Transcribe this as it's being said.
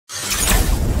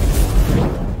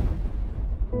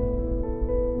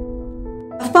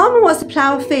wants to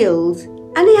plough a field,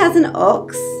 and he has an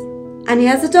ox, and he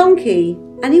has a donkey,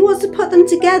 and he wants to put them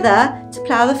together to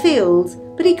plough the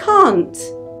field, but he can't,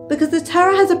 because the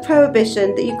Torah has a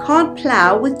prohibition that you can't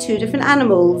plough with two different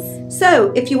animals.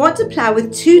 So if you want to plough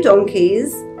with two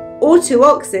donkeys or two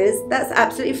oxes, that's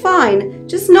absolutely fine,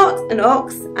 just not an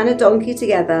ox and a donkey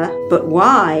together. But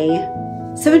why?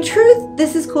 So in truth,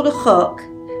 this is called a chok,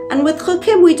 and with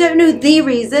chokim we don't know the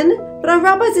reason, but our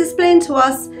rabbis explain to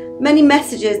us many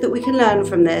messages that we can learn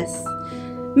from this.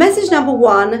 Message number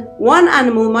one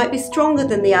animal might be stronger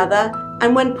than the other,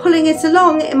 and when pulling it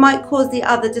along, it might cause the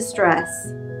other distress.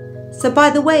 So by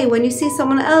the way, when you see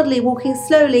someone elderly walking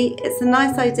slowly, it's a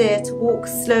nice idea to walk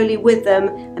slowly with them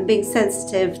and being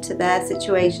sensitive to their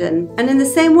situation. And in the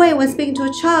same way, when speaking to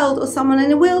a child or someone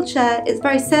in a wheelchair, it's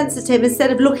very sensitive,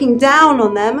 instead of looking down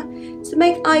on them, to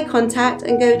make eye contact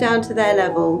and go down to their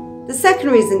level. The second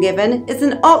reason given is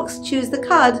an ox chews the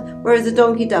cud, whereas a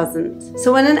donkey doesn't.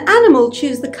 So when an animal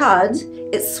chews the cud,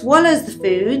 it swallows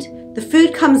the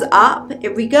food comes up,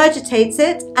 it regurgitates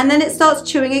it, and then it starts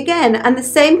chewing again, and the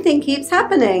same thing keeps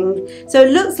happening. So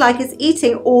it looks like it's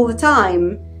eating all the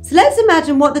time. So let's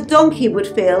imagine what the donkey would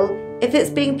feel if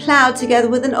it's being ploughed together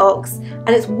with an ox, and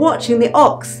it's watching the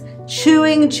ox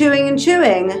chewing and chewing and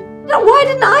chewing. Now, why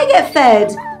didn't I get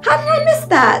fed? How did I miss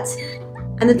that?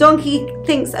 And the donkey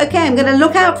thinks, okay, I'm going to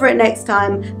look out for it next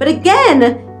time. But again,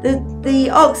 the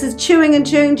ox is chewing and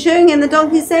chewing and chewing, and the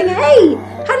donkey's saying, hey,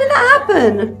 how did that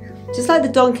happen? Just like the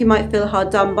donkey might feel hard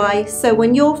done by, so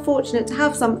when you're fortunate to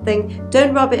have something,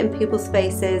 don't rub it in people's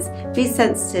faces. Be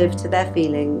sensitive to their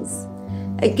feelings.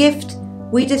 A gift,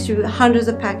 we distribute hundreds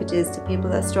of packages to people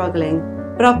that are struggling,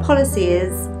 but our policy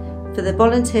is for the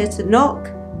volunteer to knock,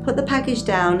 put the package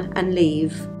down and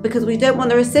leave, because we don't want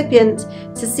the recipient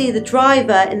to see the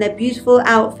driver in their beautiful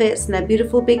outfits and their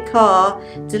beautiful big car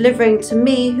delivering to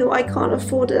me, who I can't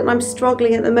afford it and I'm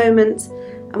struggling at the moment,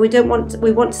 and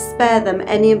we want to spare them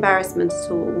any embarrassment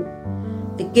at all.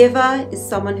 A giver is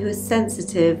someone who is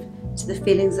sensitive to the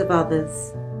feelings of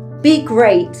others. Be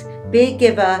great, be a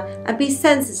giver, and be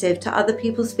sensitive to other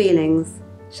people's feelings.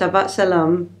 Shabbat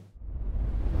Shalom.